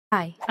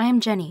Hi, I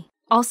am Jenny,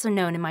 also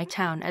known in my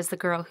town as the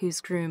girl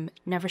whose groom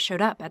never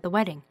showed up at the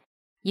wedding.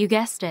 You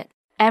guessed it,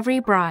 every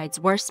bride's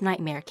worst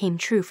nightmare came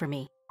true for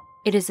me.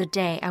 It is a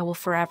day I will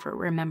forever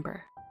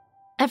remember.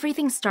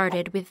 Everything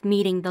started with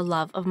meeting the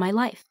love of my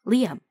life,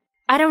 Liam.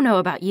 I don't know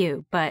about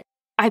you, but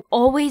I've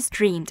always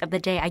dreamed of the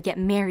day I get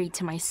married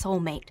to my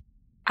soulmate.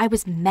 I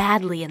was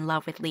madly in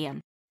love with Liam.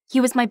 He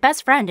was my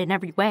best friend in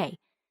every way.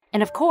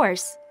 And of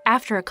course,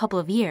 after a couple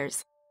of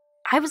years,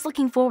 I was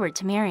looking forward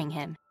to marrying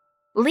him.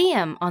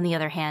 Liam, on the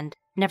other hand,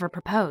 never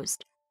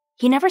proposed.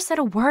 He never said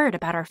a word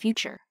about our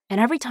future, and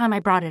every time I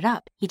brought it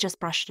up, he just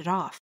brushed it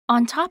off.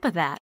 On top of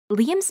that,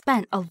 Liam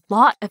spent a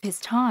lot of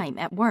his time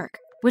at work,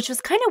 which was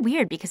kind of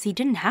weird because he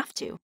didn't have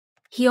to.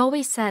 He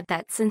always said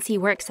that since he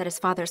works at his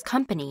father's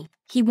company,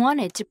 he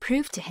wanted to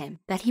prove to him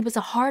that he was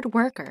a hard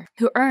worker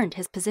who earned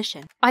his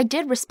position. I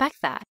did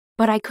respect that,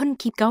 but I couldn't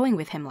keep going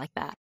with him like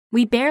that.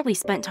 We barely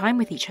spent time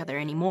with each other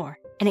anymore,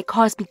 and it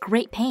caused me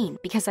great pain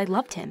because I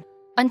loved him.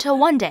 Until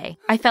one day,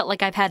 I felt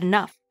like I've had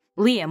enough.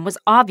 Liam was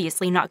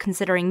obviously not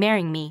considering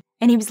marrying me,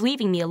 and he was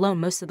leaving me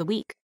alone most of the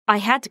week. I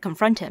had to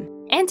confront him,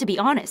 and to be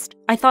honest,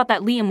 I thought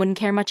that Liam wouldn't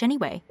care much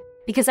anyway,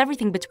 because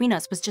everything between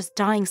us was just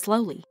dying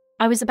slowly.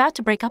 I was about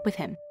to break up with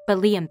him, but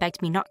Liam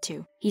begged me not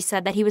to. He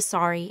said that he was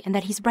sorry and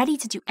that he's ready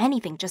to do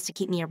anything just to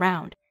keep me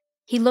around.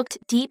 He looked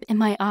deep in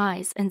my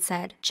eyes and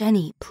said,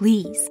 "Jenny,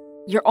 please.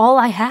 You're all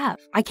I have.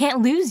 I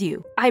can't lose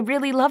you." I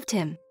really loved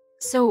him.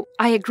 So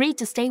I agreed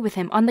to stay with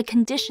him on the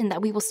condition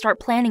that we will start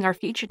planning our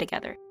future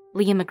together.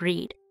 Liam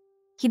agreed.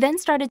 He then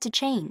started to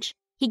change.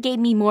 He gave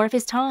me more of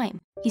his time.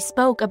 He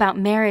spoke about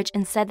marriage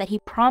and said that he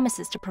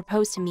promises to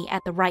propose to me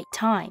at the right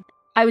time.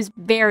 I was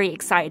very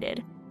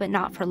excited, but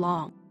not for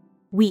long.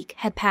 Week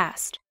had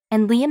passed,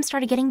 and Liam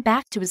started getting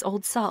back to his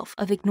old self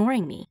of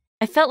ignoring me.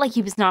 I felt like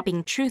he was not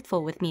being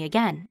truthful with me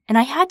again, and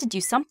I had to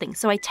do something,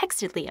 so I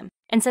texted Liam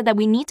and said that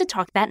we need to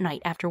talk that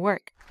night after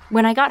work.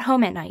 When I got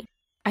home at night,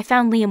 I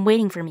found Liam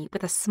waiting for me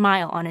with a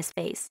smile on his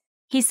face.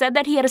 He said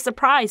that he had a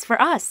surprise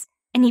for us,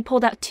 and he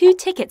pulled out 2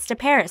 tickets to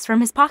Paris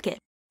from his pocket.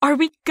 "Are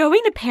we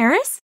going to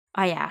Paris?"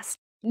 I asked.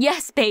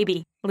 "Yes,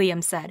 baby,"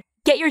 Liam said.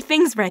 "Get your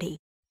things ready."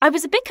 I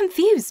was a bit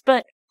confused,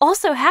 but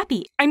also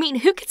happy. I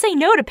mean, who could say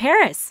no to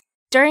Paris?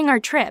 During our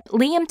trip,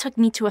 Liam took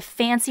me to a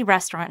fancy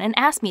restaurant and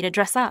asked me to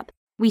dress up.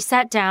 We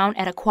sat down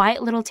at a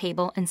quiet little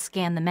table and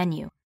scanned the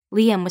menu.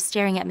 Liam was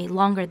staring at me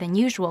longer than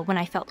usual when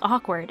I felt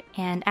awkward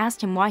and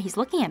asked him why he's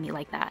looking at me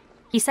like that.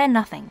 He said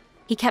nothing.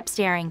 He kept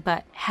staring,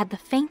 but had the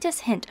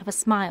faintest hint of a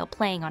smile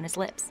playing on his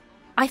lips.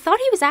 I thought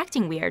he was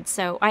acting weird,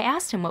 so I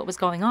asked him what was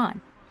going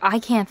on. "I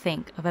can't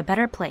think of a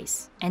better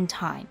place and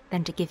time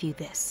than to give you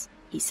this,"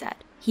 he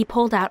said. He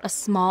pulled out a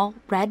small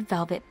red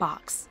velvet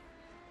box,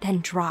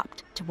 then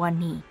dropped to one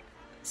knee.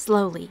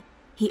 Slowly,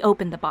 he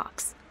opened the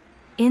box.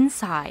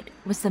 Inside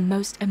was the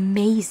most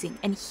amazing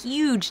and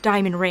huge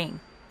diamond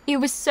ring. It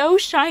was so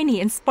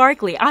shiny and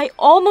sparkly, I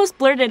almost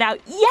blurted out,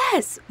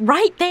 "Yes!"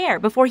 right there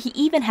before he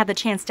even had the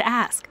chance to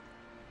ask.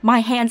 My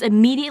hands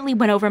immediately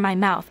went over my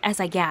mouth as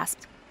I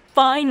gasped.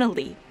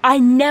 Finally! I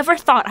never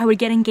thought I would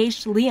get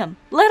engaged to Liam,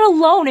 let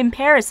alone in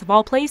Paris of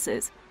all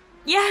places.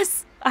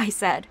 "Yes!" I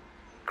said,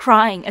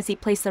 crying as he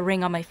placed the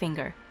ring on my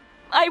finger.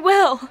 "I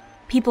will!"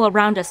 People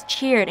around us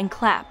cheered and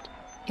clapped.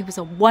 It was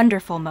a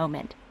wonderful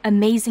moment.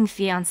 Amazing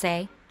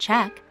fiancé,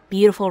 check.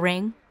 Beautiful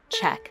ring,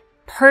 check.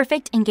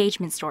 Perfect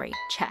engagement story,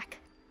 check.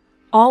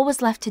 All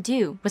was left to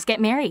do was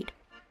get married.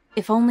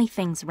 If only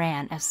things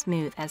ran as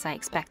smooth as I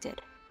expected.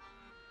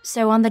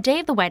 So on the day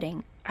of the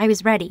wedding, I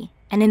was ready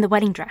and in the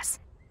wedding dress.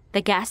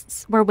 The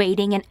guests were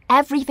waiting and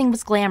everything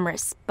was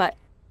glamorous, but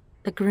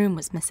the groom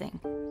was missing.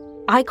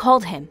 I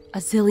called him a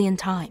zillion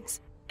times,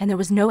 and there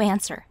was no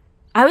answer.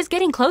 I was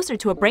getting closer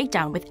to a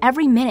breakdown with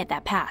every minute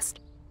that passed.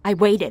 I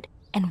waited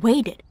and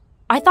waited.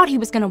 I thought he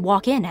was going to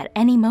walk in at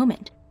any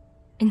moment.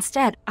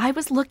 Instead, I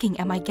was looking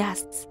at my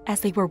guests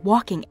as they were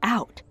walking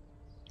out.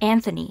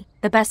 Anthony,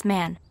 the best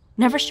man,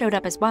 never showed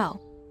up as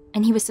well,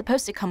 and he was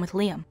supposed to come with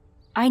Liam.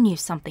 I knew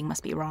something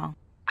must be wrong.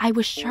 I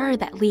was sure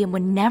that Liam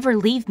would never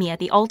leave me at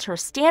the altar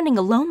standing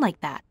alone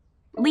like that.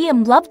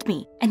 Liam loved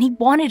me, and he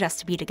wanted us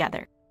to be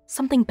together.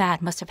 Something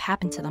bad must have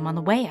happened to them on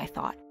the way, I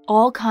thought.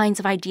 All kinds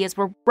of ideas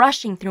were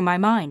rushing through my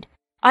mind.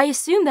 I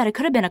assumed that it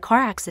could have been a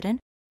car accident,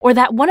 or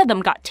that one of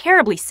them got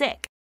terribly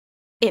sick.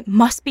 It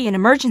must be an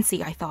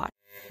emergency, I thought.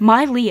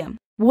 My Liam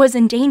was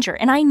in danger,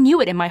 and I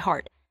knew it in my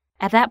heart.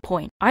 At that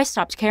point, I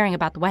stopped caring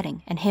about the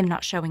wedding and him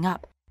not showing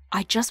up.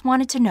 I just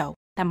wanted to know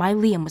that my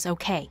Liam was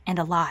okay and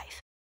alive.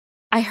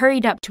 I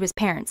hurried up to his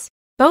parents.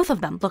 Both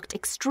of them looked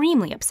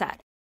extremely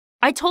upset.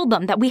 I told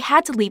them that we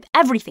had to leave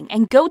everything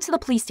and go to the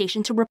police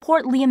station to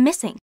report Liam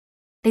missing.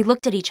 They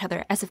looked at each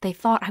other as if they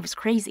thought I was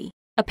crazy.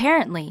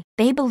 Apparently,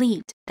 they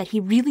believed that he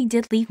really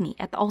did leave me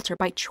at the altar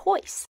by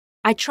choice.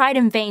 I tried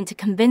in vain to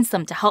convince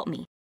them to help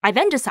me. I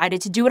then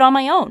decided to do it on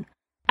my own.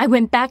 I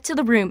went back to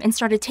the room and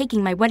started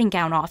taking my wedding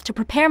gown off to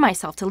prepare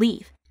myself to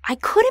leave. I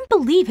couldn't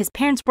believe his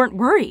parents weren't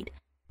worried.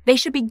 They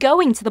should be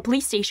going to the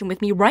police station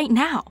with me right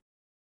now.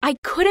 I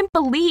couldn't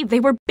believe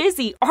they were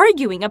busy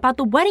arguing about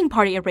the wedding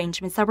party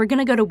arrangements that were going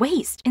to go to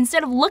waste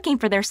instead of looking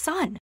for their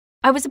son.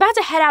 I was about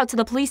to head out to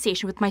the police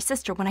station with my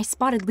sister when I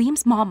spotted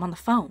Liam's mom on the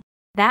phone.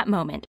 That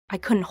moment, I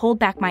couldn't hold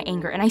back my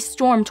anger and I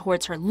stormed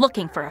towards her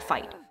looking for a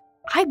fight.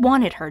 I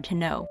wanted her to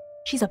know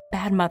she's a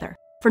bad mother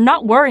for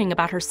not worrying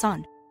about her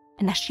son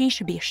and that she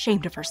should be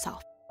ashamed of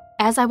herself.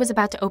 As I was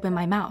about to open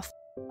my mouth,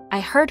 I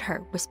heard her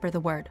whisper the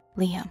word,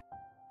 Liam.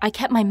 I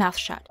kept my mouth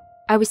shut.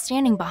 I was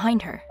standing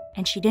behind her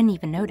and she didn't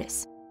even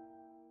notice.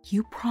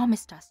 You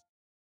promised us